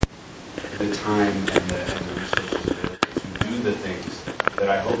the time and the resources to do the things that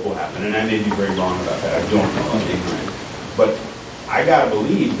I hope will happen. And I may be very wrong about that. I don't know. But I gotta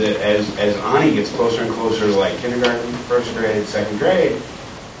believe that as Ani gets closer and closer to like kindergarten, first grade, second grade,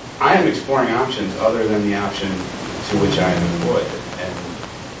 I am exploring options other than the option to which I am employed, and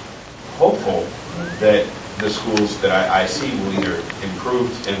hopeful that the schools that I see will either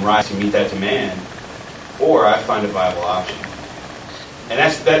improve and rise to meet that demand, or I find a viable option. And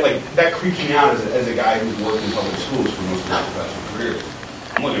that creeps me out as a guy who's worked in public schools for most of my professional career.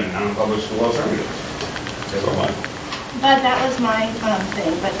 I'm looking at non-public school alternatives. But that was my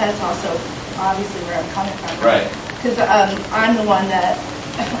thing, but that's also obviously where I'm coming from. Right. Because I'm the one that,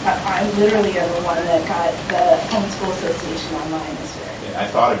 I literally am the one that got the Homeschool Association online this year. Yeah, I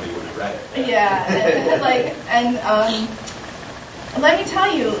thought of you when I read it. Yeah, and let me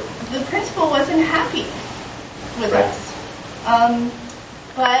tell you, the principal wasn't happy with us.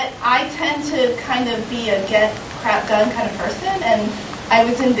 But I tend to kind of be a get crap done kind of person, and I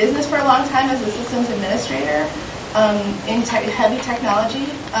was in business for a long time as a systems administrator in heavy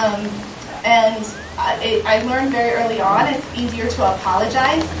technology, and I learned very early on it's easier to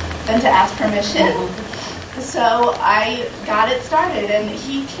apologize than to ask permission. So I got it started, and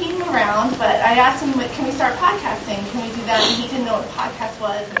he came around, but I asked him, can we start podcasting? Can we do that? And he didn't know what a podcast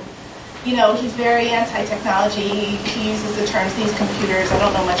was. And, you know, he's very anti-technology. He uses the terms, these computers. I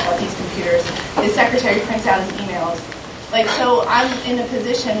don't know much about these computers. His secretary prints out his emails. Like, so I'm in a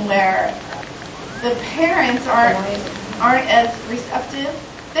position where the parents aren't as receptive.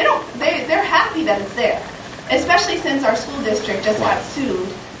 They're happy that it's there, especially since our school district just got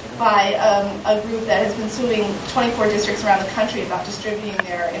sued by a group that has been suing 24 districts around the country about distributing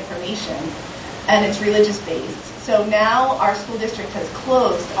their information, and it's religious-based. So now our school district has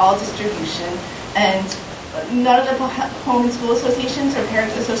closed all distribution, and none of the home and school associations or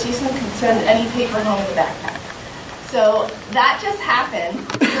parents associations can send any paper home in the backpack. So that just happened.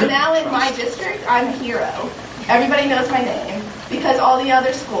 So now in my district, I'm a hero. Everybody knows my name because all the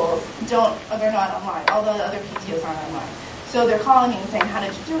other schools they're not online. All the other PTOs aren't online. So they're calling me and saying, how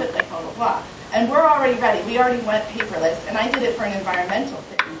did you do it? Like, blah, blah, blah. And we're already ready. We already went paperless, and I did it for an environmental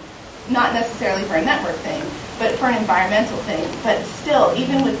thing. Not necessarily for a network thing, but for an environmental thing. But still,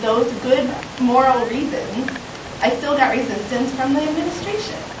 even with those good moral reasons, I still got resistance from the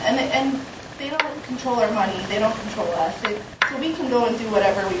administration. And they don't control our money. They don't control us. So we can go and do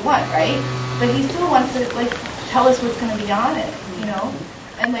whatever we want, right? But he still wants to, like, tell us what's going to be on it, you know?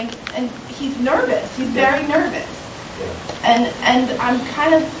 And he's nervous. He's very nervous. And I'm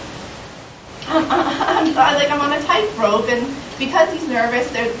kind of, I'm on a tightrope, and because he's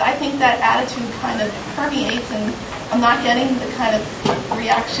nervous, I think that attitude kind of permeates, and I'm not getting the kind of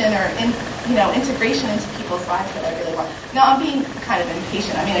reaction or integration into people's lives that I really want. No, I'm being kind of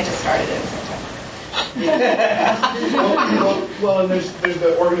impatient. I mean, I just started it in September. well, and there's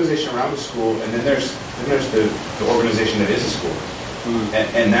the organization around the school, and then there's the organization that is a school,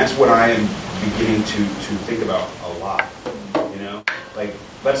 and that's what I am beginning to think about a lot. You know, like,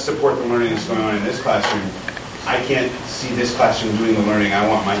 let's support the learning that's going on in this classroom. I can't see this classroom doing the learning I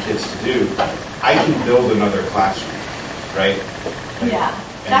want my kids to do. I can build another classroom, right? Yeah,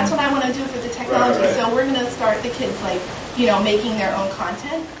 that's what I want to do for the technology. Right. So we're going to start the kids, making their own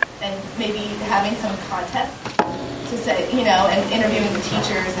content, and maybe having some contests to say, and interviewing the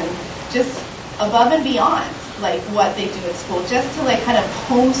teachers, and just above and beyond, like, what they do at school, just to, like, kind of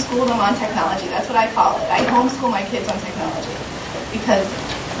homeschool them on technology. That's what I call it. I homeschool my kids on technology because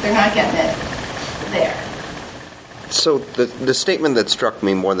they're not getting it there. So the statement that struck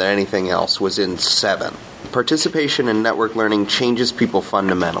me more than anything else was in 7. Participation in network learning changes people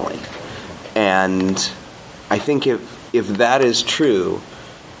fundamentally. And I think if that is true,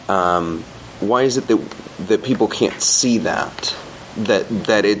 why is it that people can't see that?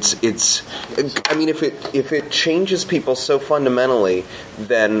 That it's I mean, if it changes people so fundamentally,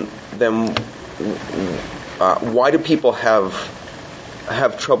 then why do people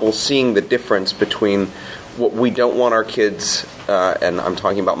have trouble seeing the difference between what we don't want our kids, and I'm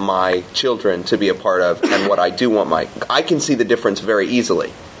talking about my children, to be a part of, and what I do want I can see the difference very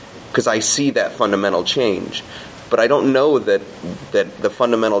easily because I see that fundamental change. But I don't know that the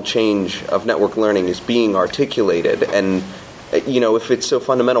fundamental change of network learning is being articulated. And, if it's so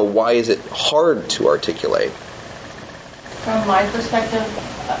fundamental, why is it hard to articulate? From my perspective,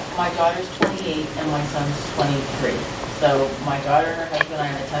 my daughter's 28 and my son's 23. So my daughter and her husband, I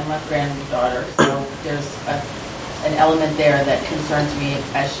have a 10-month granddaughter, so there's an element there that concerns me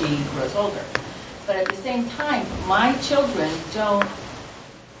as she grows older. But at the same time, my children don't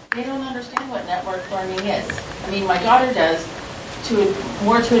understand what network learning is. I mean, my daughter does,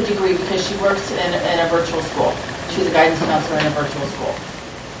 more to a degree because she works in a virtual school. She's a guidance counselor in a virtual school.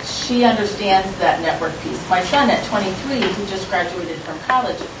 She understands that network piece. My son at 23, who just graduated from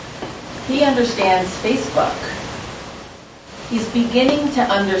college, he understands Facebook. He's beginning to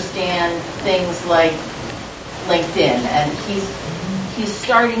understand things like LinkedIn, and he's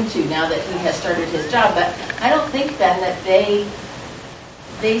starting to now that he has started his job. But I don't think, Ben, that they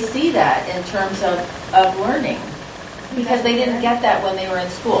see that in terms of learning, because they didn't get that when they were in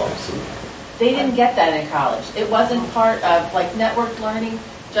school. They didn't get that in college. It wasn't part of, like, networked learning.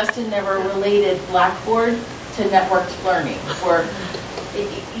 Justin never related Blackboard to networked learning, or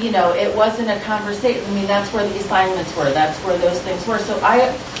it wasn't a conversation. I mean, that's where the assignments were. That's where those things were. So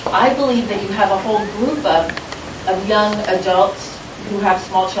I believe that you have a whole group of young adults who have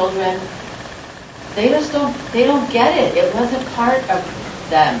small children. They don't get it. It wasn't part of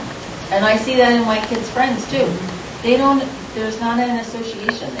them. And I see that in my kids' friends too. There's not an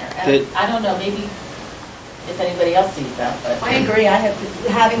association there. And I don't know, maybe if anybody else sees that. But I agree.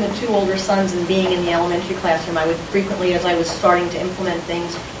 Having the two older sons and being in the elementary classroom, I would frequently, as I was starting to implement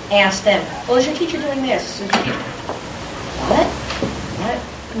things, ask them, well, is your teacher doing this? What?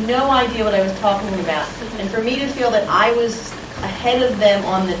 No idea what I was talking about. And for me to feel that I was ahead of them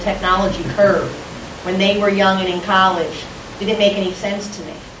on the technology curve when they were young and in college didn't make any sense to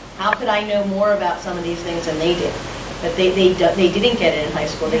me. How could I know more about some of these things than they did? But they didn't get it in high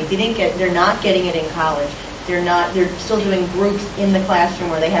school. They're not getting it in college. They're still doing groups in the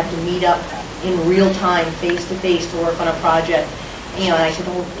classroom where they have to meet up in real time, face to face, to work on a project. And I said,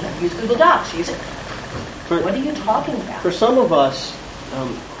 well, use Google Docs. Use it. What are you talking about? For some of us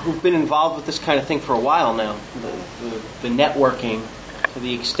who've been involved with this kind of thing for a while now, the networking, to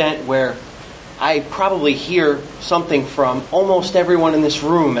the extent where I probably hear something from almost everyone in this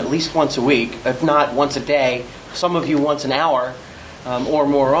room at least once a week, if not once a day, some of you once an hour or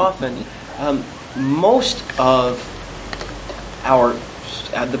more often. Most of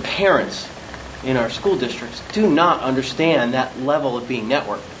the parents in our school districts do not understand that level of being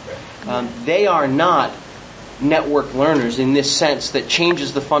networked. They are not network learners in this sense that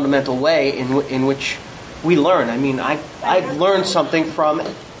changes the fundamental way in which we learn. I mean, I've learned something from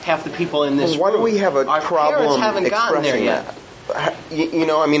half the people in this room. Why do we have a Our problem parents haven't gotten there expressing yet. that?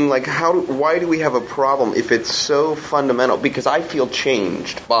 I mean, like, why do we have a problem if it's so fundamental? Because I feel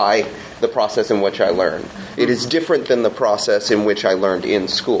changed by the process in which I learn. It is different than the process in which I learned in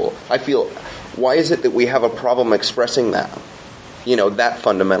school. I feel, why is it that we have a problem expressing that? That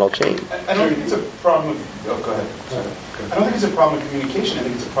fundamental change. I don't think it's a problem of, go ahead. Sorry. I don't think it's a problem of communication. I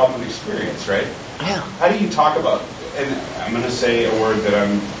think it's a problem of experience, right? Yeah. How do you talk about, and I'm going to say a word that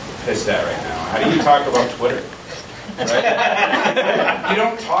I'm pissed at right now. How do you talk about Twitter? Right? You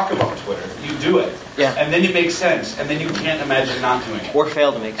don't talk about Twitter. You do it. Yeah. And then it makes sense. And then you can't imagine not doing it. Or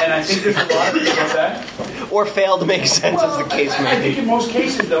fail to make sense. And I think there's a lot of, what's that? Or fail to make sense, as the case may I think be. in most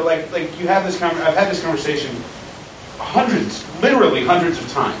cases, though, like you have this I've had this conversation literally hundreds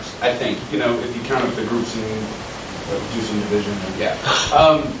of times, I think, if you count up the groups and do some division. Yeah.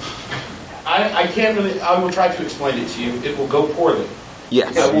 I can't really, I will try to explain it to you. It will go poorly.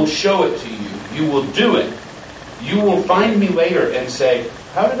 Yes. I will show it to you. You will do it. You will find me later and say,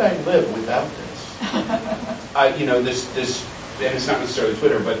 how did I live without this? This, and it's not necessarily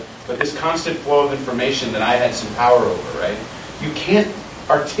Twitter, but this constant flow of information that I had some power over, right? You can't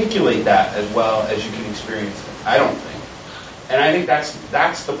articulate that as well as you can experience it, I don't think. And I think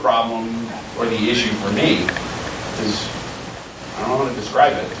that's the problem or the issue for me, is I don't know how to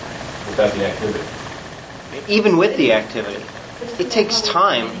describe it without the activity. Even with the activity, it takes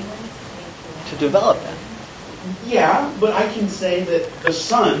time to develop that. Yeah, but I can say that the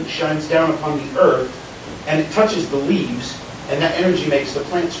sun shines down upon the earth and it touches the leaves and that energy makes the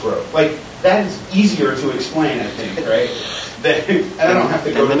plants grow. Like, that is easier to explain, I think, right? And I don't have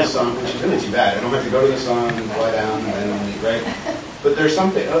to go to the sun, which is really too bad. I don't have to go to the sun and fly down and then leave, right? But there's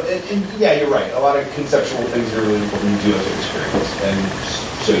something, and yeah, you're right. A lot of conceptual things are really important to do as an experience. And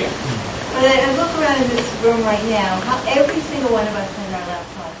so, yeah. But I look around in this room right now, how every single one of us has our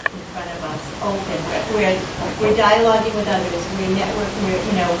laptop in front of us, open. We're dialoguing with others. We're networking. We're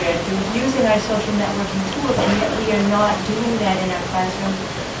using our social networking tools, and yet we are not doing that in our classrooms.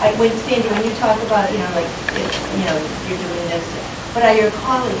 Sandy, when you talk about, you're doing this, but are your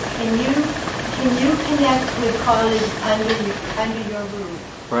colleagues? Can you connect with colleagues under your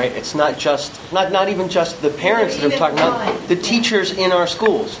roof? Right? It's not even just the parents that I'm talking about, the teachers in our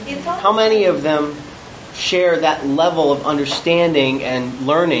schools. How many of them share that level of understanding and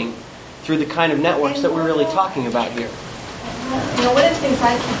learning through the kind of networks that we're really talking about here? One of the things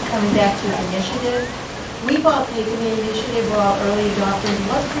I keep coming back to is initiative. we've all taken the initiative, we're all early adopters.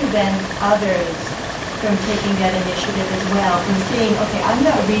 What prevents others from taking that initiative as well, from seeing, okay, I'm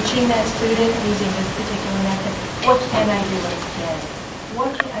not reaching that student using this particular method. What can I do instead?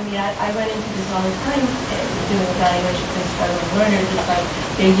 I run into this all the time doing evaluations and struggling learners. It's like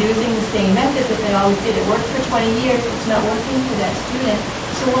they're using the same methods that they always did. It worked for 20 years. It's not working for that student.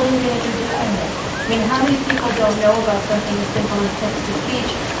 So what are we going to do differently? I mean, how many people don't know about something as simple as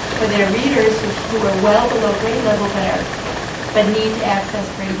text-to-speech for their readers who are well below grade level but need to access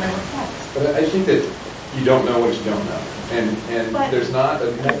grade level text? But I think that you don't know what you don't know. And there's not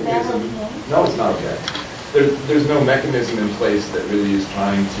a mechanism. No, it's not okay. There's no mechanism in place that really is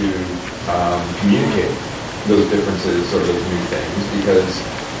trying to communicate those differences or those new things, because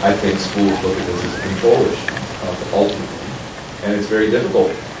I think schools look at this as a control issue, ultimately. And it's very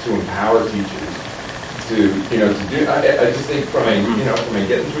difficult to empower teachers to do. I just think from a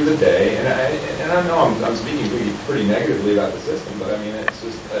getting through the day, and I know I'm speaking pretty negatively about the system, but I mean, it's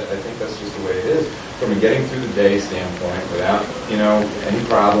just, I think that's just the way it is. From a getting through the day standpoint, without, any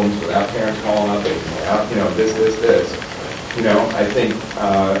problems, without parents calling up, without, this.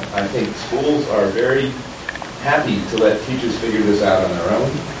 I think schools are very happy to let teachers figure this out on their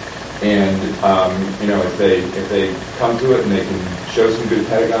own. And, if they come to it and they can show some good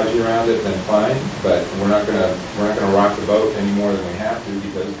pedagogy around it, then fine. But we're not gonna rock the boat any more than we have to,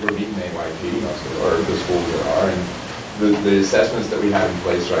 because we're meeting AYP, or the schools that are. And the assessments that we have in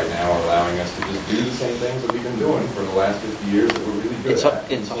place right now are allowing us to just do the same things that we've been doing for the last 50 years that we're really good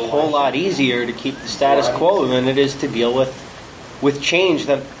at. It's a whole lot easier to keep the status quo than it is to deal with change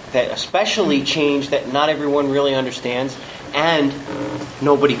that especially change that not everyone really understands and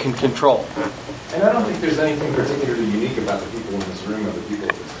nobody can control. And I don't think there's anything particularly unique about the people in this room or the people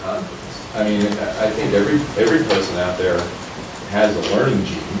at this conference. I mean, I think every person out there has a learning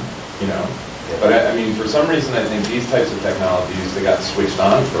gene, But I mean, for some reason, I think these types of technologies, they got switched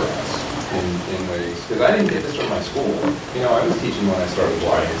on for us in ways. Because I didn't get this from my school. I was teaching when I started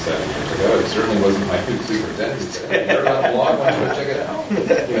blogging 7 years ago. It certainly wasn't my superintendent who said, "Hey, you heard about the blog? Why don't you check it out?"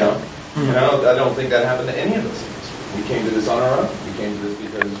 I don't think that happened to any of us in this room. We came to this on our own. We came to this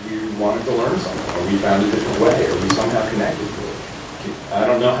because we wanted to learn something, or we found a different way, or we somehow connected to it. I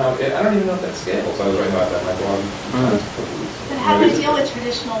don't even know if that scales. I was writing about that in my blog. But how do we deal with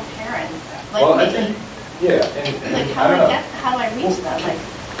traditional parents? I think, how do I reach them?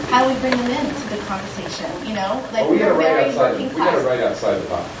 How do we bring them into the conversation? We got to write outside the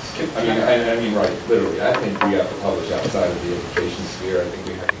box. I mean, right, literally. I think we have to publish outside of the education sphere. I think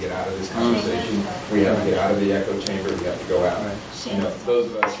we have to get out of this conversation. We have to get out of the echo chamber. We have to go out.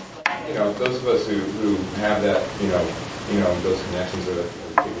 Those of us who have that, those connections or the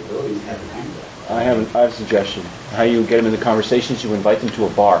capabilities have to do that. I have a suggestion. How you get them in the conversations? You invite them to a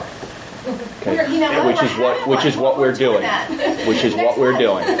bar. Okay. Which is what we're doing. Which is what we're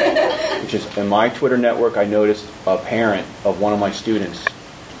doing. Which is in my Twitter network. I noticed a parent of one of my students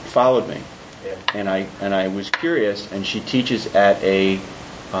followed me, and I was curious. And she teaches at a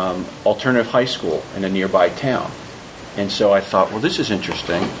alternative high school in a nearby town. And so I thought, well, this is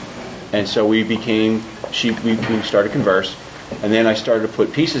interesting. And so we started to converse. And then I started to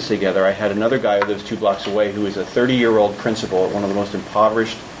put pieces together. I had another guy who lives 2 blocks away who is a 30-year-old principal at one of the most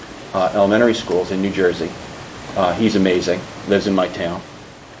impoverished elementary schools in New Jersey. He's amazing, lives in my town.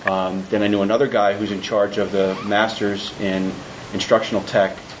 Then I knew another guy who's in charge of the master's in instructional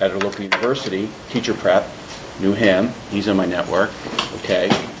tech at a local university, teacher prep. Knew him. He's in my network. Okay.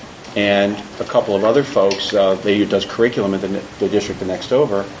 And a couple of other folks, they does curriculum at the district the next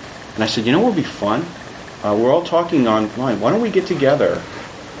over. And I said, what would be fun? We're all talking online. Why don't we get together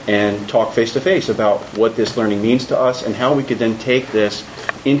and talk face-to-face about what this learning means to us and how we could then take this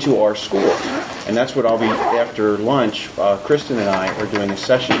into our school. And that's what I'll be, after lunch, Kristen and I are doing a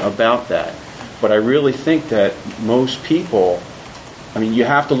session about that. But I really think that most people, you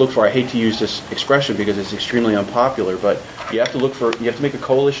have to look for, I hate to use this expression because it's extremely unpopular, but you have to make a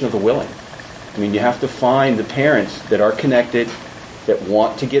coalition of the willing. You have to find the parents that are connected, that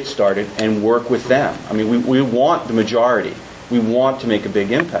want to get started, and work with them. We want the majority. We want to make a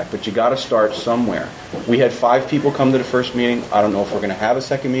big impact, but you got to start somewhere. We had 5 people come to the first meeting. I don't know if we're going to have a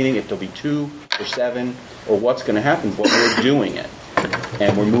second meeting, if there'll be 2 or 7, or what's going to happen, but we're doing it.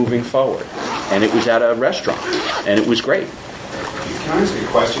 And we're moving forward. And it was at a restaurant, and it was great. Can I ask you a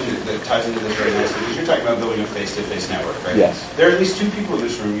question that ties into this very nicely? Because you're talking about building a face-to-face network, right? Yes. There are at least 2 people in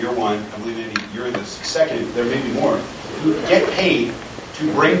this room. You're one. I believe maybe you're the second. There may be more. Who get paid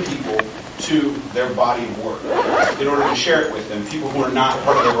to bring people to their body of work in order to share it with them, people who are not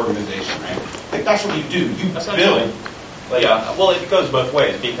part of their organization, right? That's what you do. You build. Well, it goes both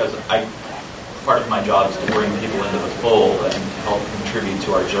ways, because part of my job is to bring people into the fold and help contribute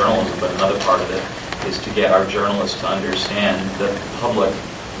to our journalism, but another part of it is to get our journalists to understand that the public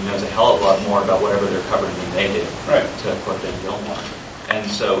knows a hell of a lot more about whatever they're covering than they do, right, to put in Gilmore. And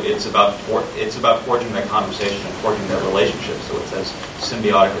so it's about forging that conversation and forging that relationship so it's as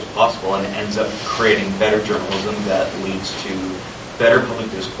symbiotic as possible, and it ends up creating better journalism that leads to better public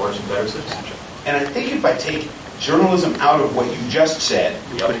discourse and better citizenship. And I think if I take journalism out of what you just said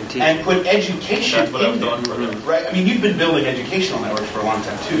and put education in there, right? I mean, you've been building educational networks for a long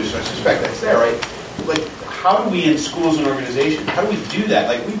time too, so I suspect that's there, right? Like, how do we in schools and organizations, how do we do that?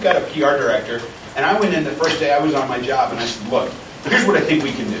 Like, we've got a PR director, and I went in the first day I was on my job, and I said, look, here's what I think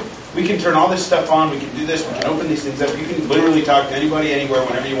we can do. We can turn all this stuff on, we can do this, we can open these things up, you can literally talk to anybody, anywhere,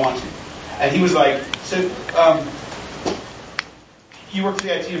 whenever you want to. And he was like, so, you work for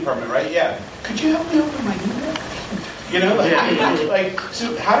the IT department, right? Yeah. Could you help me open my email? You know, like,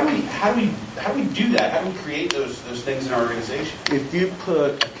 so how do we do that? How do we create those things in our organization? If you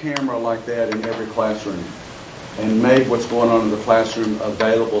put a camera like that in every classroom and made what's going on in the classroom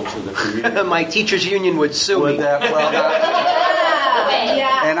available to the community, my teachers union would sue me.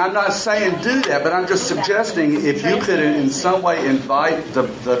 And I'm not saying do that, but I'm just suggesting if you could in some way invite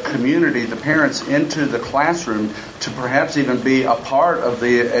the community, the parents, into the classroom to perhaps even be a part of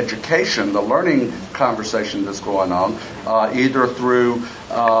the education, the learning conversation that's going on, either through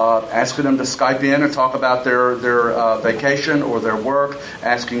asking them to Skype in and talk about their vacation or their work,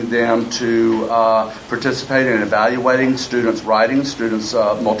 asking them to participate in evaluating students' writing, students'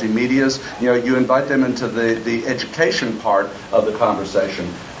 multimedias. You know, you invite them into the education part of the conversation,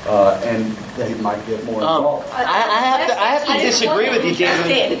 and they might get more involved. I have to disagree with you,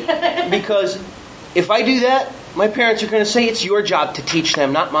 David, because if I do that, my parents are going to say it's your job to teach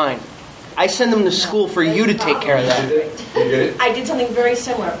them, not mine. I send them to school for you to take care of that. I did something very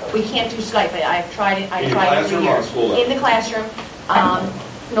similar. We can't do Skype. I've tried it. In the classroom or school level? In the classroom.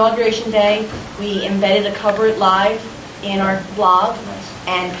 Inauguration day, we embedded a Cover It Live in our blog,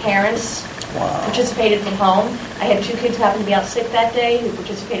 and parents participated from home. I had 2 kids who happened to be out sick that day who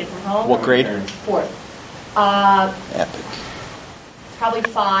participated from home. What grade? 4th. Probably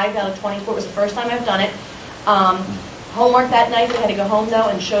 5 out of 24. It was the first time I've done it. Homework that night, they had to go home though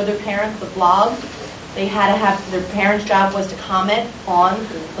and show their parent the blog. They had to have, their parents' job was to comment on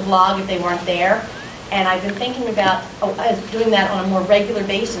the blog if they weren't there. And I've been thinking about doing that on a more regular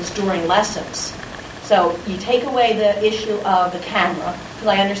basis during lessons. So you take away the issue of the camera, because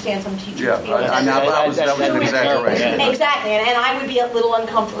I understand some teachers... Yeah, that was an exaggeration. Exactly, and I would be a little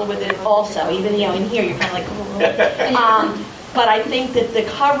uncomfortable with it also. Even, you know, in here you're kind of like... But I think that the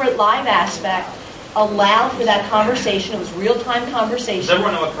Cover It Live aspect allowed for that conversation. It was real-time conversation. Does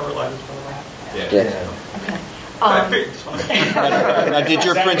everyone know what Cover It Live is, by the way? Yeah. Okay. Now,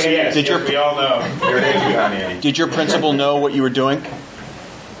 we all know. Did your principal know what you were doing?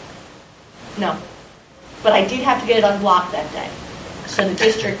 No. But I did have to get it unblocked that day, so the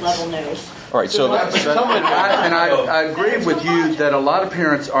district level knows. All right, so I agree with you that a lot of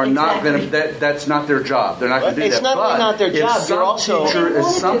parents are not going to. That's not their job. They're not going to do that. It's not only not their job. If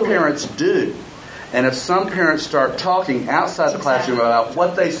some parents do, and if some parents start talking outside the classroom about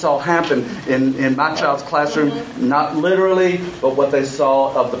what they saw happen in my child's classroom, not literally, but what they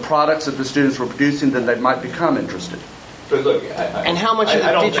saw of the products that the students were producing, then they might become interested. But look, and how much of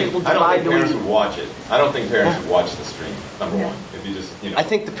the digital divide do we... I don't think parents would watch it. I don't think parents would watch the stream, number one. If you just, I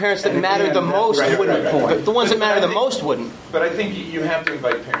think the parents that matter the most wouldn't. Right. The ones that matter the most wouldn't. But I think you have to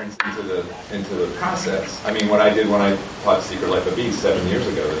invite parents into the process. I mean, what I did when I taught Secret Life of Bees 7 years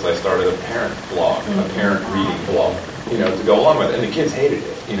ago is I started a parent blog, a parent reading blog, to go along with it. And the kids hated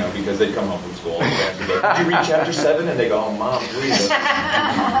it, because they'd come home from school and the parents would go, "Did you read chapter 7?" And they go, "Oh, Mom, please."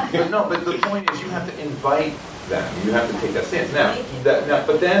 But the point is you have to invite them. You have to take that stance.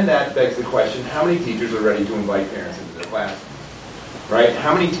 But then that begs the question, how many teachers are ready to invite parents into their class? Right?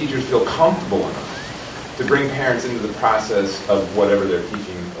 How many teachers feel comfortable enough to bring parents into the process of whatever they're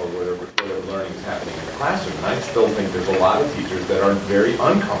teaching or whatever learning is happening in the classroom? And I still think there's a lot of teachers that are very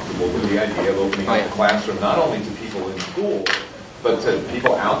uncomfortable with the idea of opening up the classroom, not only to people in school, but to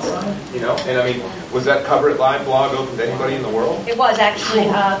people outside, And I mean, was that Cover It Live blog open to anybody in the world? It was actually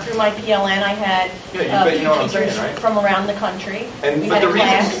through my PLN. I had teachers from around the country. And we had a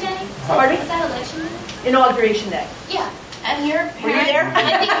class. Pardon me? Was that election day? Inauguration day. Yeah. And your parents... Were you there? I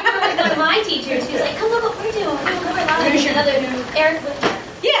think you were one of my teachers who's like, "Come look what we're doing. We're doing Cover It Live." There's another Eric.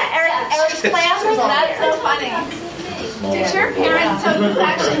 Yeah, Eric's class was on That's there. so funny. Did your parents, so you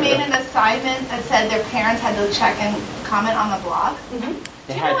actually made an assignment that said their parents had to check and comment on the blog? Mm-hmm.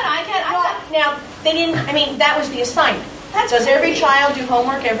 Do you know what I get? Now, they didn't, that was the assignment. Does every child do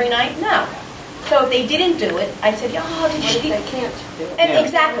homework every night? No. So if they didn't do it, I said, What if they can't do it? And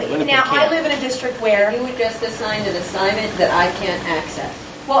exactly. What if Now, they can't? I live in a district where, You would just assign an assignment that I can't access.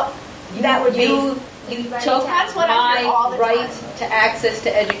 well, that would be, You took That's what I hear all my the time. right to access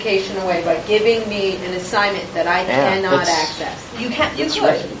to education away by giving me an assignment that I cannot that's- access. you can't, you It's could.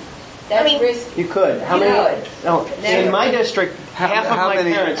 risky. That's I mean, risky. You could. How You many? would. No. In Never. my district, half of how my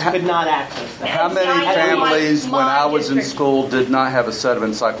many- parents could not access that. How many I know families, when my I was in district- school, did not have a set of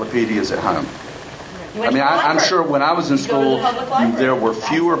encyclopedias at home? You I went mean, to the I'm library. sure when I was in You go to the school, public library. there were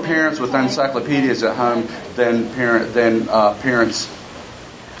fewer parents with encyclopedias at home than parents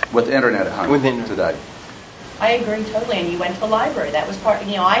with internet at home With internet. today. I agree totally, and you went to the library. That was part,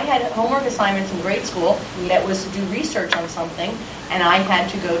 I had homework assignments in grade school that was to do research on something, and I had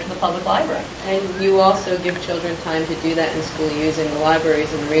to go to the public library. And you also give children time to do that in school using the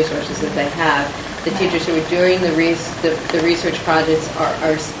libraries and the resources that they have. The teachers who are doing the research projects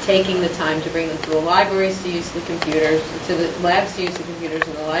are taking the time to bring them to the libraries to use the computers, to the labs to use the computers,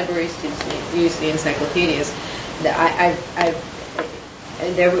 and the libraries to use the encyclopedias.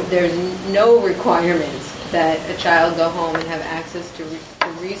 There's no requirement that a child go home and have access to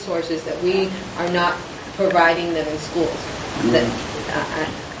resources that we are not providing them in schools.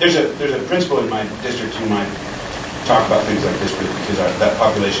 There's a principal in my district who might talk about things like this because that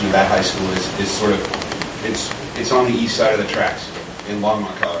population of that high school is sort of it's on the east side of the tracks in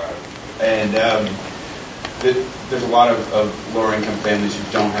Longmont, Colorado, and there's a lot of lower income families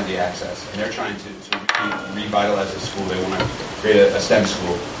who don't have the access, and they're trying to revitalize the school. They want to create a STEM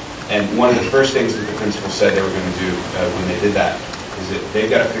school. And one of the first things that the principal said they were going to do when they did that is that they've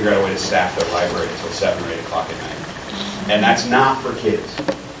got to figure out a way to staff their library until 7 or 8 o'clock at night. And that's not for kids.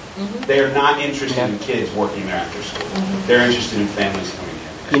 They are not interested in kids working there after school. They're interested in families coming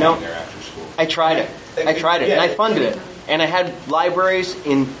in and there after school. I tried it, and I funded it. And I had libraries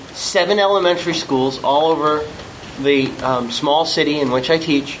in 7 elementary schools all over the small city in which I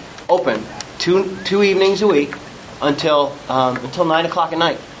teach, open 2 evenings a week until 9 o'clock at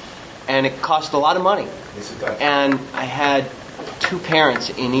night. And it cost a lot of money. And I had 2 parents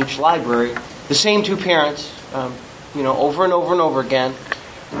in each library, the same 2 parents, over and over and over again,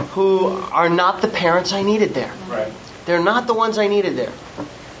 who are not the parents I needed there. Right. They're not the ones I needed there.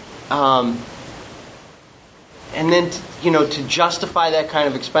 And then, to justify that kind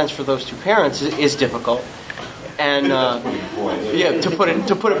of expense for those 2 parents is difficult. And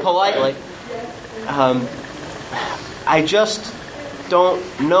to put it politely, I just don't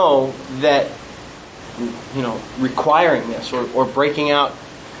know that requiring this or breaking out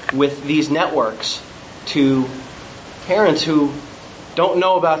with these networks to parents who don't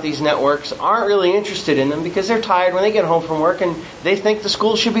know about these networks, aren't really interested in them because they're tired when they get home from work and they think the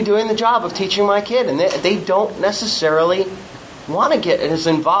school should be doing the job of teaching my kid, and they don't necessarily want to get as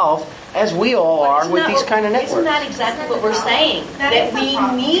involved as we all are with these kind of networks. Isn't that exactly what we're saying? That we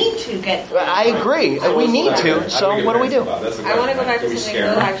need to get... I agree. We need to. So what do we do? I want to go back to something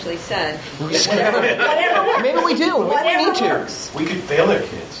Bill actually said. Whatever. Maybe we do. Maybe we need to. Works. We could fail their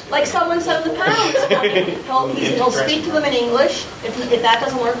kids. Like someone said in the panel, he'll speak to them in English. If that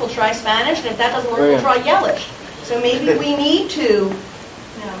doesn't work, we'll try Spanish. And if that doesn't work, we'll try Yellish. So maybe we need to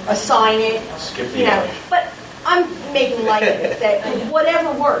assign it. Skip the Yellish. But I'm making light of it. That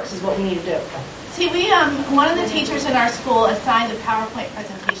whatever works is what we need to do. See, one of the teachers in our school assigned a PowerPoint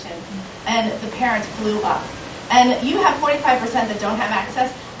presentation, and the parents blew up. And you have 45% that don't have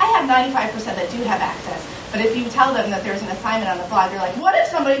access. I have 95% that do have access. But if you tell them that there's an assignment on the blog, they're like, what if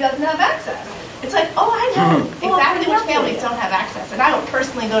somebody doesn't have access? It's like, oh, I know exactly which families don't have access. And I will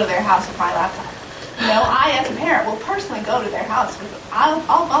personally go to their house with my laptop. I, as a parent, will personally go to their house. I'll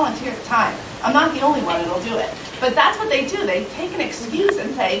volunteer the time. I'm not the only one that'll do it. But that's what they do. They take an excuse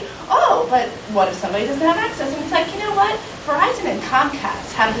and say, oh, but what if somebody doesn't have access? And it's like, you know what? Verizon and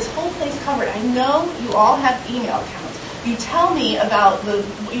Comcast have this whole place covered. I know you all have email accounts. You tell me about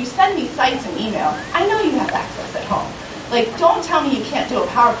you send me sites and email. I know you have access at home. Like, don't tell me you can't do a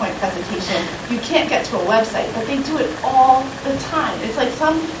PowerPoint presentation, you can't get to a website, but they do it all the time. It's like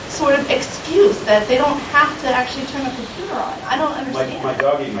some sort of excuse that they don't have to actually turn the computer on. I don't understand. My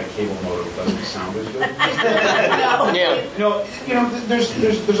dog ate my cable modem doesn't sound as good.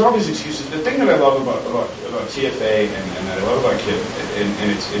 There's all these excuses. The thing that I love about TFA and that I love about KIP,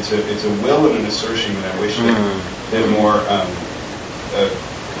 and it's a will and an assertion that I wish that more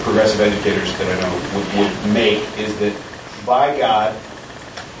progressive educators that I know would make, is that, by God,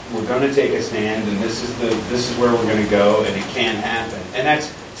 we're going to take a stand, and this is where we're going to go, and it can happen. And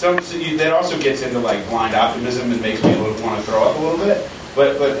that also gets into like blind optimism and makes me want to throw up a little bit.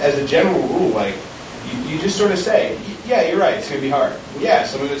 But as a general rule, like you just sort of say, Yeah, you're right. It's going to be hard. Yeah,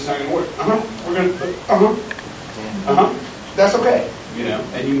 some of it's not going to work. We're going to. That's okay. You know,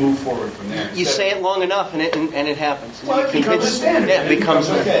 and you move forward from there. You say it long enough, and it happens. Well, it becomes a standard. Yeah, it becomes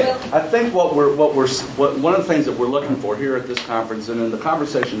okay. I think what one of the things that we're looking for here at this conference, and in the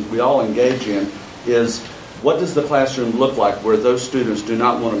conversations we all engage in, is what does the classroom look like where those students do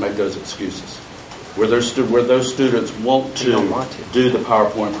not want to make those excuses, where those students want to do the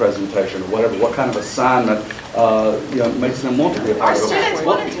PowerPoint presentation or whatever. What kind of assignment makes them want to be a part of it? Our students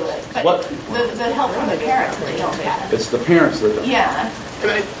want to do it, but the help from the parents they don't get. It's the parents that don't. Yeah. Can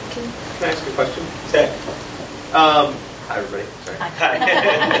I ask a question? Hi, everybody. Sorry.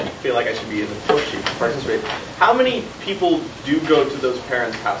 I feel like I should be in the floor sheet to participate. How many people do go to those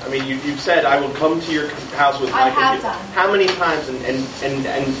parents' house? I mean, you've said, I will come to your house with my computer. I have done. How many times?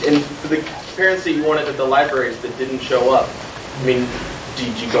 And for the parents that you wanted at the libraries that didn't show up, I mean,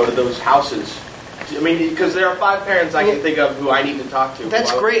 did you go to those houses? I mean, because there are 5 parents I can think of who I need to talk to.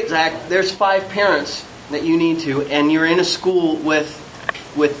 That's great, Zach. There's 5 parents that you need to, and you're in a school with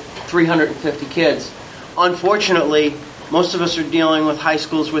 350 kids. Unfortunately, most of us are dealing with high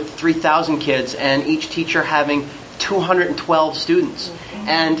schools with 3,000 kids, and each teacher having 212 students.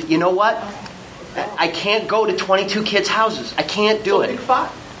 And you know what? I can't go to 22 kids' houses. I can't do it. Pick 5.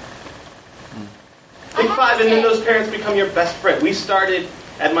 Pick 5, and then those parents become your best friend. We started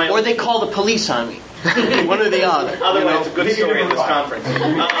at my... Or they call the police on me. One or the other. Otherwise, it's a good story at this conference.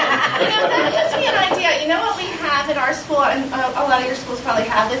 That gives me an idea. You know what we have in our school, and a lot of your schools probably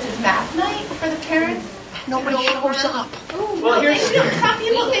have this, is math night for the parents. Nobody shows up. Well, here's... Some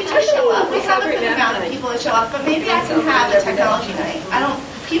people, they do show up. We have a good amount of people that show up, but maybe I can have a technology night.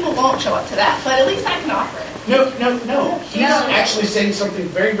 People won't show up to that, but at least I can offer it. No. He's actually saying something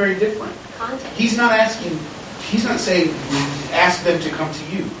very, very different. He's not saying ask them to come to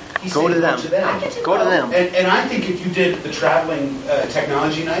you. He's go to them. Go to them. And I think if you did the traveling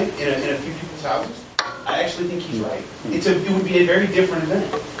technology night in a few people's houses, I actually think he's right. It would be a very different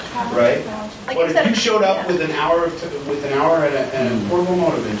event, right? But if you showed up with an hour and a portable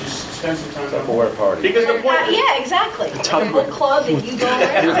modem and just spend some time at a board party. Because the point is, yeah, exactly. A book club and you go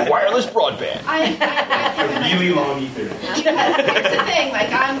around. With wireless broadband. I Really long Ethernet. Here's the thing,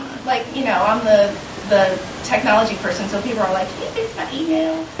 I'm the technology person, so people are like, can you fix my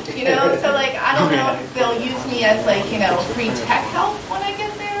email? So I don't know if they'll use me as free tech help when I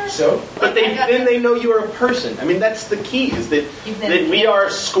get there. So? But then they know you are a person. I mean, that's the key, is that we are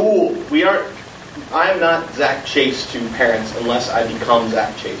school. I am not Zach Chase to parents unless I become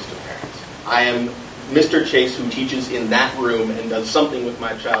Zach Chase to parents. I am Mr. Chase who teaches in that room and does something with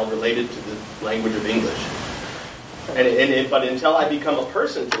my child related to the language of English. But until I become a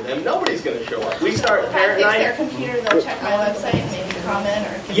person to them, nobody's going to show up. We start parent night. If their computer, they'll check my website and maybe comment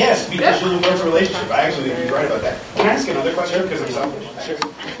or. Yes, because you'll build a relationship. I actually think you're right about that. Can I ask another question? Because I'm selfish. Sure.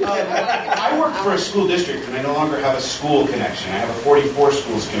 I work for a school district, and I no longer have a school connection. I have a 44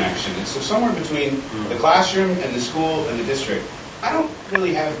 schools connection. And so somewhere between the classroom and the school and the district, I don't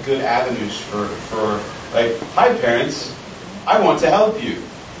really have good avenues for hi parents, I want to help you.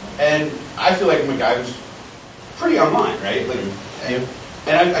 And I feel like I'm a guy who's pretty online, right?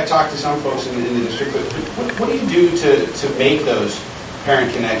 And I talked to some folks in the district, but what do you do to make those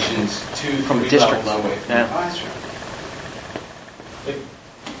parent connections from the district level away from the classroom?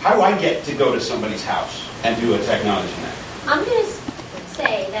 How do I get to go to somebody's house and do a technology night? I'm going to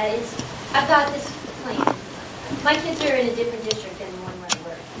say that I've got this plan. My kids are in a different district than the one where I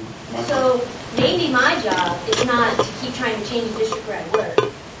work. So maybe my job is not to keep trying to change the district where I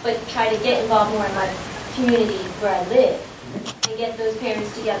work, but try to get involved more in my community where I live and get those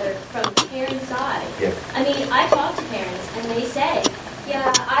parents together from the parent side. Yeah. I mean, I talk to parents and they say,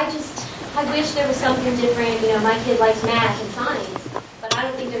 yeah, I wish there was something different. My kid likes math and science, but I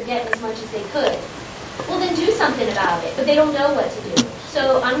don't think they're getting as much as they could. Well, then do something about it, but they don't know what to do.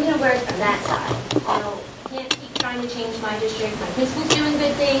 So I'm going to work on that side. Can't keep trying to change my district. My principal's doing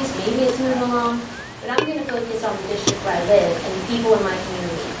good things. Maybe it's moving along, but I'm going to focus on the district where I live and the people in my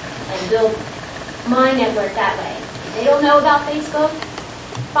community and build my network that way. If they don't know about Facebook,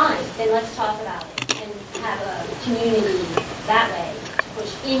 fine, then let's talk about it and have a community that way to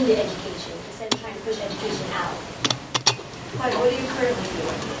push into education instead of trying to push education out. What are you currently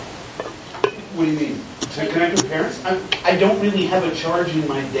doing? What do you mean? To connect with parents? I don't really have a charge in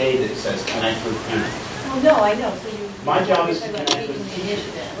my day that says connect with parents. Well, no, I know. So my job is to connect with teachers.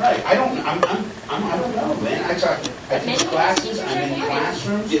 Right. I don't know, man. I teach classes. I'm in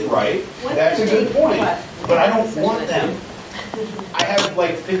classrooms. Right. That's a good point. But I don't want them. I have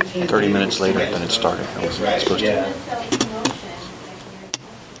 15. 30 minutes later than it started. That was right. supposed Yeah.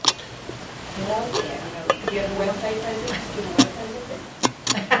 Do you have a website presence?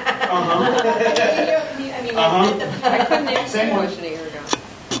 I couldn't answer Same the one. question a year ago.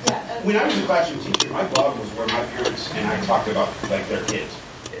 When I was a classroom teacher, my blog was where my parents and I talked about like their kids.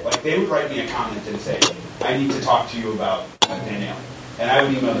 Like they would write me a comment and say, "I need to talk to you about Danielle," and I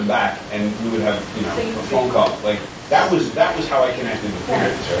would email them back, and we would have a phone call. Like that was how I connected with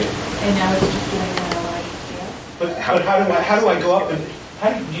parents, right? And now it's just doing that a large scale. But how do I go up and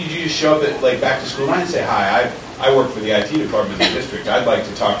how do you just show up at like back to school and say, "Hi, I work for the IT department in the district. I'd like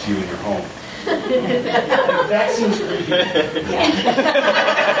to talk to you in your home." That seems creepy.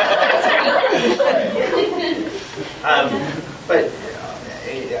 But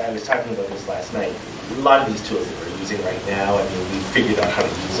I was talking about this last night. A lot of these tools that we're using right now, I mean, we figured out how to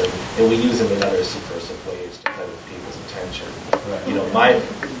use them, and we use them in other subversive ways to kind of people's attention. Right. You know,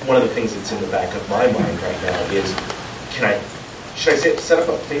 one of the things that's in the back of my mind right now is, should I set up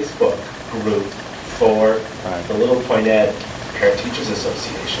a Facebook group for the Little Pointed Parent Teachers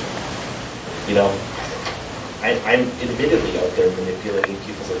Association? You know, I'm admittedly out there manipulating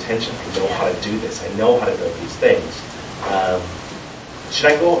people's attention. I know how to do this. I know how to build these things.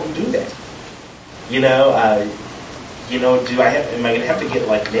 Should I go out and do that? Do I have? Am I going to have to get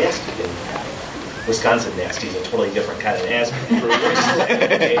like nasty? And Wisconsin nasty is a totally different kind of nasty. I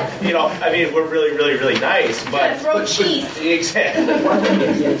mean, we're really, really, really nice, but throw cheese. Exactly.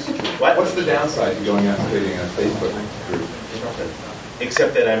 What's the downside to going out and creating a Facebook group?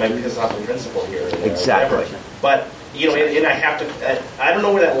 Except that I might piss off the principal here. Exactly. Whatever. But and I have to. I don't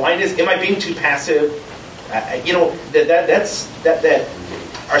know where that line is. Am I being too passive? That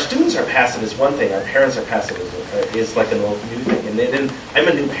our students are passive is one thing. Our parents are passive is like a new thing. And then I'm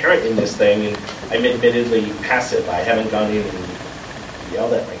a new parent in this thing, and I'm admittedly passive. I haven't gone in and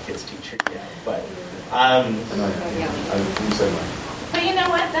yelled at my kid's teacher yet, but. But you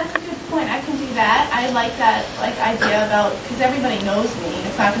know what? That's a good point. I can do that. I like that idea about, because everybody knows me.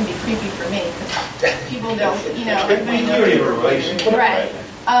 It's not going to be creepy for me because people don't, everybody knows me. Right.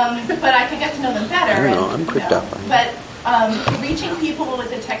 But I can get to know them better. I don't know. I'm creeped out. But reaching people with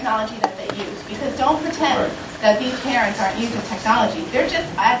the technology that they use, because don't pretend that these parents aren't using technology. They're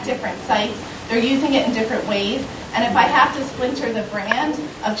just at different sites. They're using it in different ways. And if I have to splinter the brand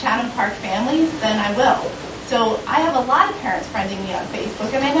of Chatham Park Families, then I will. So I have a lot of parents friending me on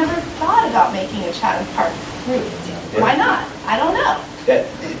Facebook, and I never thought about making a Chatham Park group. Why not? I don't know.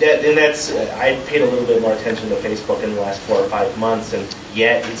 I paid a little bit more attention to Facebook in the last 4 or 5 months, and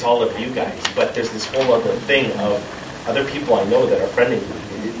yet it's all of you guys. But there's this whole other thing of other people I know that are friending me.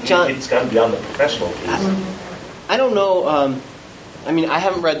 John, it's gone beyond the professional piece. I don't know. I mean, I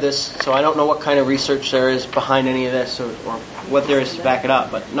haven't read this, so I don't know what kind of research there is behind any of this or what there is to back it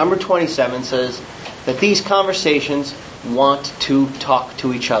up. But number 27 says that these conversations want to talk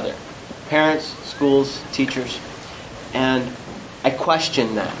to each other. Parents, schools, teachers. And I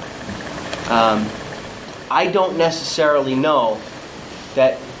question that. I don't necessarily know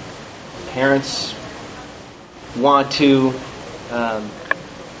that parents want to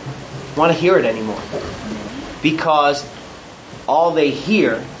hear it anymore. Because all they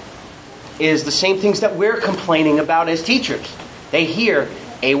hear is the same things that we're complaining about as teachers. They hear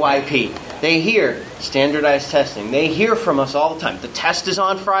AYP. They hear standardized testing. They hear from us all the time. The test is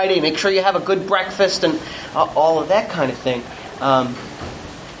on Friday. Make sure you have a good breakfast and all of that kind of thing.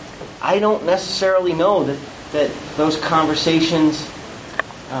 I don't necessarily know that those conversations,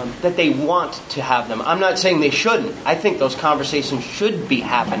 that they want to have them. I'm not saying they shouldn't. I think those conversations should be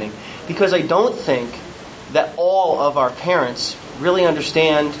happening because I don't think that all of our parents really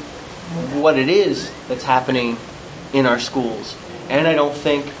understand what it is that's happening in our schools. And I don't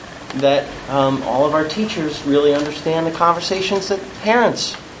think that all of our teachers really understand the conversations that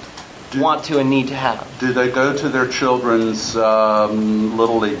parents want to and need to have. Do they go to their children's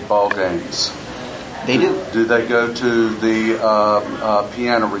Little League ball games? They do. Do they go to the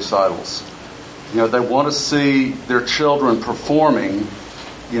piano recitals? They want to see their children performing.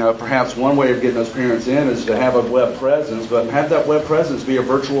 Perhaps one way of getting those parents in is to have a web presence, but have that web presence be a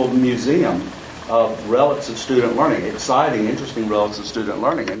virtual museum of relics of student learning, exciting, interesting relics of student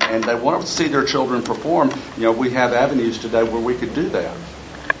learning. And they want to see their children perform. We have avenues today where we could do that.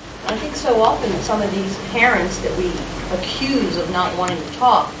 I think so often some of these parents that we accuse of not wanting to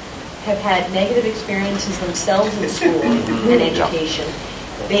talk have had negative experiences themselves in school and education.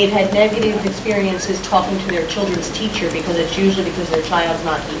 They've had negative experiences talking to their children's teacher because it's usually because their child's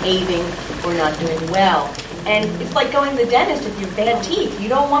not behaving or not doing well. And it's like going to the dentist if you have bad teeth. You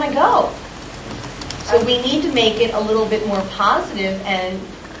don't want to go. So we need to make it a little bit more positive and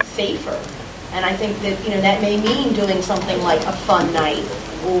safer. And I think that that may mean doing something like a fun night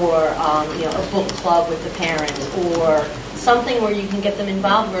or a book club with the parents or something where you can get them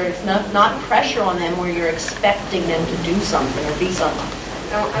involved, where it's not pressure on them, where you're expecting them to do something or be something.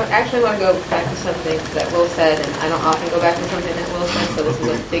 I actually want to go back to something that Will said, and I don't often go back to something that Will said, so this is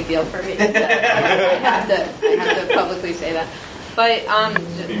a big deal for me. I have to publicly say that. But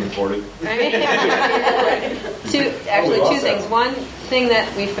It's being recorded. two things. One thing that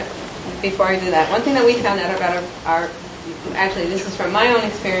before I do that, one thing that we found out about our actually, this is from my own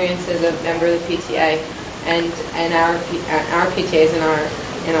experience as a member of the PTA and our PTAs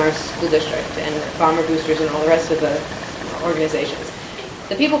in our school district and Bomber Boosters and all the rest of the organizations.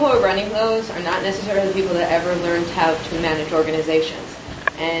 The people who are running those are not necessarily the people that ever learned how to manage organizations.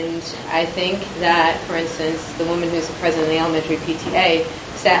 And I think that, for instance, the woman who's the president of the elementary PTA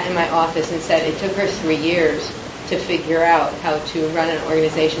sat in my office and said it took her 3 years to figure out how to run an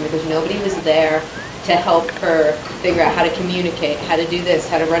organization because nobody was there to help her figure out how to communicate, how to do this,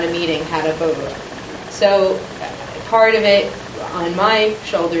 how to run a meeting, how to vote. So part of it on my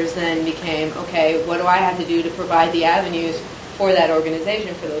shoulders then became, okay, what do I have to do to provide the avenues for that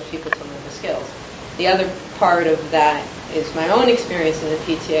organization, for those people to learn the skills? The other part of that is my own experience in the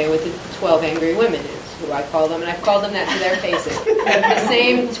PTA with the 12 Angry Women, is who I call them, and I've called them that to their faces. The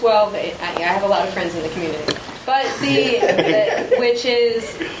same 12, I have a lot of friends in the community. But which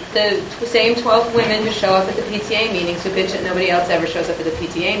is the same 12 women who show up at the PTA meetings, who bitch that nobody else ever shows up at the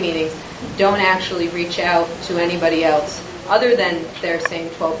PTA meetings, don't actually reach out to anybody else other than their same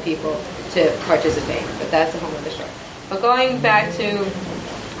 12 people to participate. But that's a whole other story. But going back to,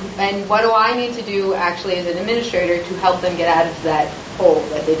 and what do I need to do actually as an administrator to help them get out of that hole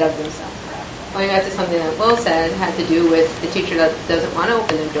that they dug themselves? Going back to something that Will said had to do with the teacher that doesn't want to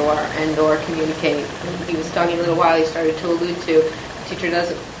open the door and or communicate. He was talking a little while, he started to allude to the teacher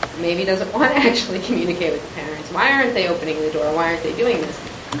maybe doesn't want to actually communicate with the parents. Why aren't they opening the door? Why aren't they doing this?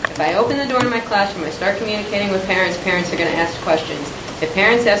 If I open the door in my classroom, I start communicating with parents are going to ask questions. If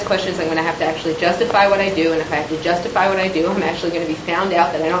parents ask questions, I'm going to have to actually justify what I do, and if I have to justify what I do, I'm actually going to be found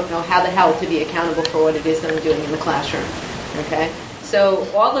out that I don't know how the hell to be accountable for what it is that I'm doing in the classroom. Okay? So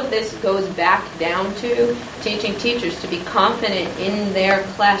all of this goes back down to teaching teachers to be confident in their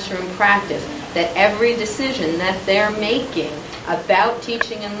classroom practice, that every decision that they're making about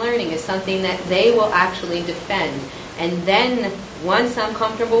teaching and learning is something that they will actually defend. And then once I'm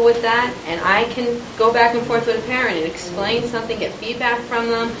comfortable with that, and I can go back and forth with a parent and explain something, get feedback from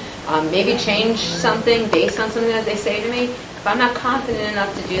them, maybe change something based on something that they say to me, if I'm not confident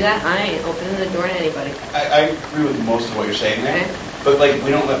enough to do that, I ain't opening the door to anybody. I agree with most of what you're saying there. Okay. But we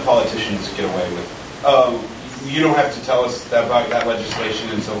don't let politicians get away with, you don't have to tell us about that legislation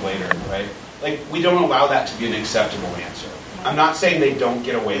until later, right? We don't allow that to be an acceptable answer. I'm not saying they don't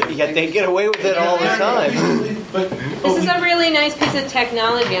get away with it. Yet they get away with it all the time. This is a really nice piece of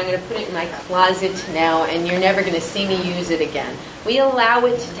technology. I'm going to put it in my closet now, and you're never going to see me use it again. We allow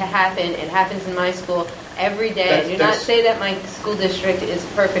it to happen. It happens in my school every day. I do not say that my school district is a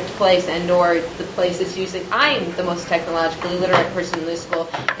perfect place and or the place is using. I'm the most technologically literate person in this school,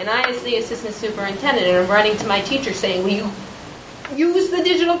 and I, as the assistant superintendent, and I'm running to my teacher saying, will you use the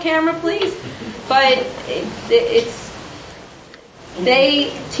digital camera, please? But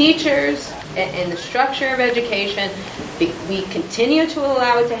teachers and the structure of education, we continue to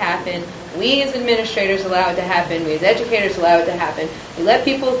allow it to happen. We as administrators allow it to happen. We as educators allow it to happen. We let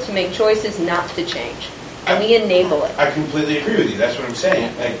people to make choices not to change. And we enable it. I completely agree with you. That's what I'm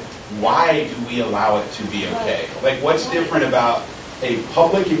saying. Why do we allow it to be okay? What's different about a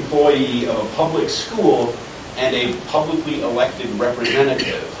public employee of a public school and a publicly elected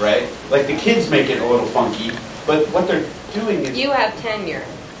representative, right? The kids make it a little funky, but what they're doing is... You have tenure.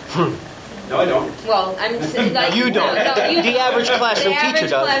 No, I don't. Well, I'm you don't. No, the average classroom teacher does.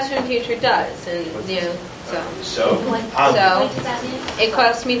 The average classroom teacher does, and So it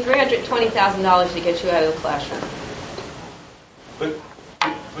costs me $320,000 to get you out of the classroom. But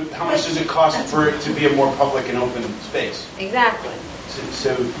how much does it cost for it to be a more public and open space? Exactly.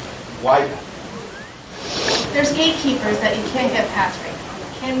 So why? There's gatekeepers that you can't get past right now.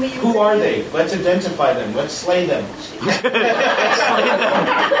 Who are they? Let's identify them. Let's slay them.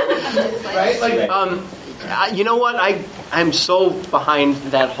 Right? You know what? I'm so behind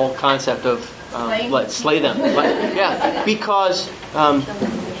that whole concept of let's slay them. Because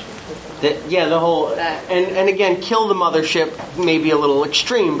the whole and again, kill the mothership may be a little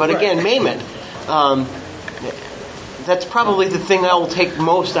extreme, but again, maim it. That's probably the thing I will take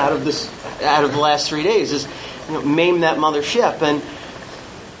most out of the last 3 days is maim that mothership. And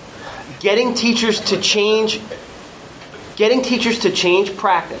getting teachers to change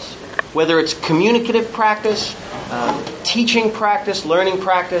practice, whether it's communicative practice, teaching practice, learning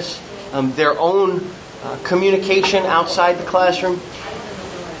practice, their own communication outside the classroom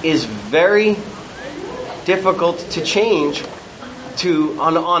is very difficult to change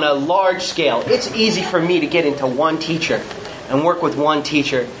on a large scale. It's easy for me to get into one teacher and work with one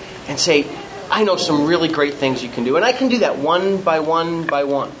teacher and say, I know some really great things you can do. And I can do that one by one by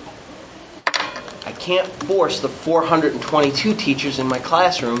one. I can't force the 422 teachers in my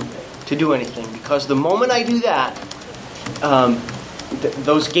classroom to do anything, because the moment I do that,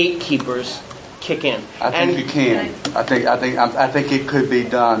 those gatekeepers kick in. I think you can. I think it could be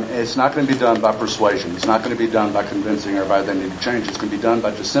done. It's not going to be done by persuasion. It's not going to be done by convincing everybody they need to change. It's going to be done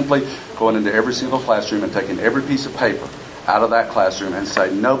by just simply going into every single classroom and taking every piece of paper out of that classroom and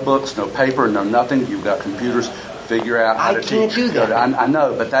say, no books, no paper, no nothing. You've got computers. Figure out how to teach. I can't do that. I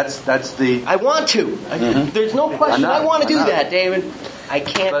know, but that's the. I want to. There's no question. I want to do that, David. I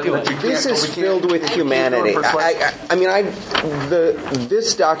can't do it. This is filled with humanity.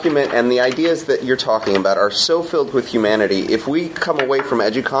 This document and the ideas that you're talking about are so filled with humanity. If we come away from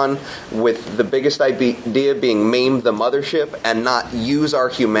Educon with the biggest idea being maim the mothership and not use our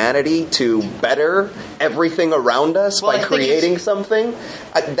humanity to better everything around us by creating something,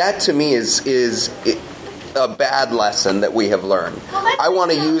 that to me is a bad lesson that we have learned. I want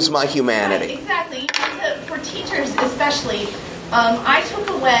to use my humanity. Exactly. For teachers especially, I took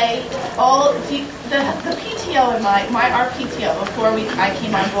away all the PTO in our PTO before I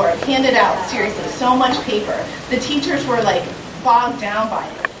came on board handed out seriously so much paper. The teachers were like bogged down by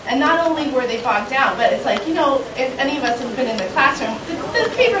it. And not only were they bogged down, but it's like, if any of us have been in the classroom, the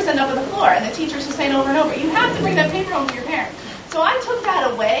papers end up on the floor, and the teachers are saying over and over, you have to bring that paper home to your parents. So I took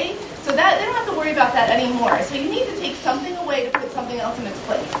that away, so that they don't have to worry about that anymore. So you need to take something away to put something else in its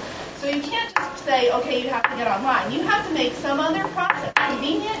place. So you can't just say, okay, you have to get online. You have to make some other process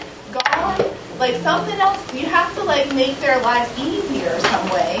convenient, gone, like something else. You have to make their lives easier some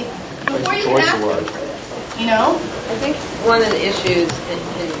way before you can ask them for this. I think one of the issues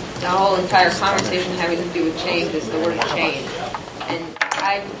in the whole entire conversation having to do with change is the word change. And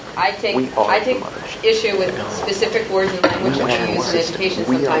I take issue with specific words and language that we use in education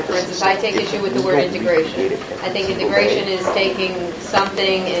sometimes. For instance, I take issue with the word integration. I think integration is taking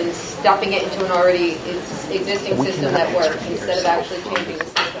something and stuffing it into an already existing system that works instead of actually changing the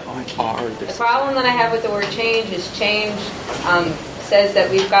system. The problem that I have with the word change is change says that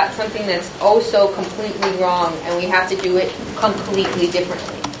we've got something that's so completely wrong and we have to do it completely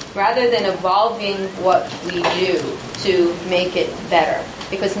differently, rather than evolving what we do to make it better.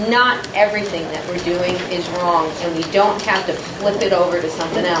 Because not everything that we're doing is wrong, and we don't have to flip it over to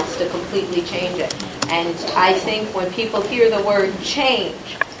something else to completely change it. And I think when people hear the word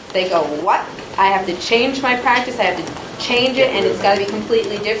change, they go, what? I have to change my practice, I have to change it, and it's got to be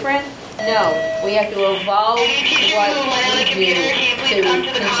completely different? No, we have to evolve what we do to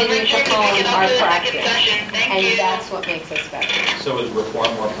continue to hone our practice, and that's what makes us better. So is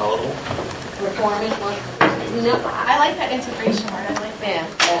reform more palatable? Reform is more. No, I like that integration word. I like that.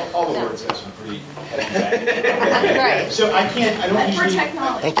 Yeah. All the words have some pretty heavy right. So I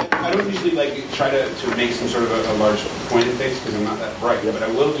don't usually try to make some sort of a large point of things because I'm not that bright. But I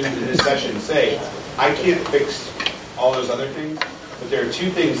will do in this session say I can't fix all those other things. But there are two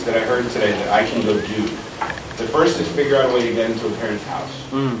things that I heard today that I can go do. The first is figure out a way to get into a parent's house.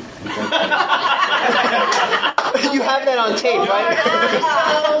 You have that on tape, right?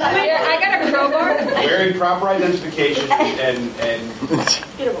 I got a crowbar. Wearing proper identification and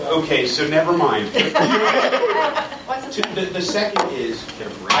okay, so never mind. The second is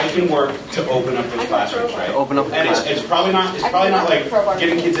I can work to open up those classrooms, right? Open up the classrooms. It's probably not like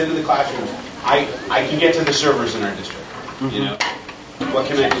getting kids into the classrooms. I can get to the servers in our district. What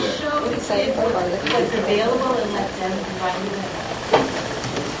can I do there? Show what's available and let them provide you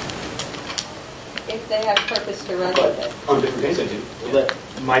If they have purpose to run with it. On different days I do.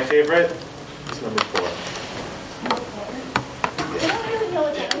 My favorite is number 4. I don't really know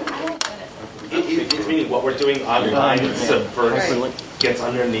what that is. I don't get it. It's meaning what we're doing online subverts, gets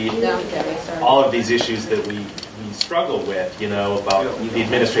underneath all of these issues that we struggle with, about the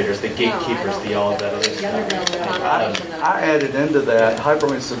administrators, the gatekeepers, all of that other stuff. I added into that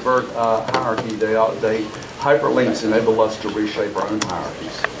hyperlinks subvert hierarchy. They hyperlinks enable us to reshape our own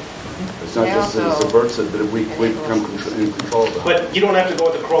hierarchies. It's not just that it subverts it, but we become in control of it. But you don't have to go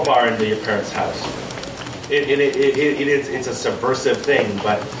with a crowbar into your parents' house. It's a subversive thing,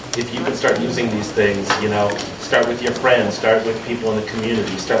 but if you can start using these things, start with your friends, start with people in the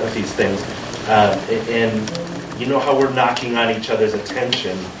community, start with these things, and you know how we're knocking on each other's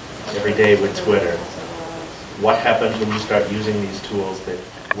attention every day with Twitter. What happens when you start using these tools that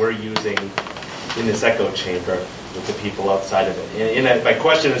we're using in this echo chamber with the people outside of it. And my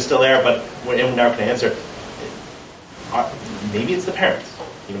question is still there, but we're not going to answer. Maybe it's the parents.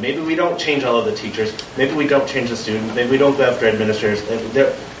 Maybe we don't change all of the teachers. Maybe we don't change the students. Maybe we don't go after administrators.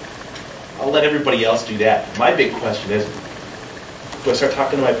 I'll let everybody else do that. My big question is, do I start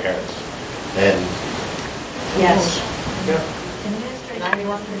talking to my parents? And Yes. Yeah.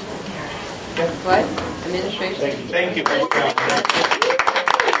 What? Administration? Thank you.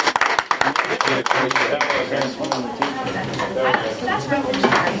 That's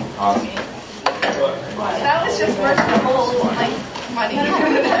revolutionary. That was just worth the whole money.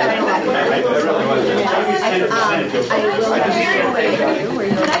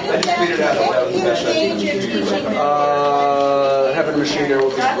 Having a machine there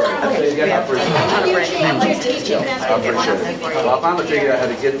would be great. I appreciate it. Well, I finally figured out how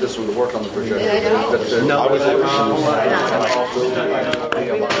to get this one to work on the projector. No, I was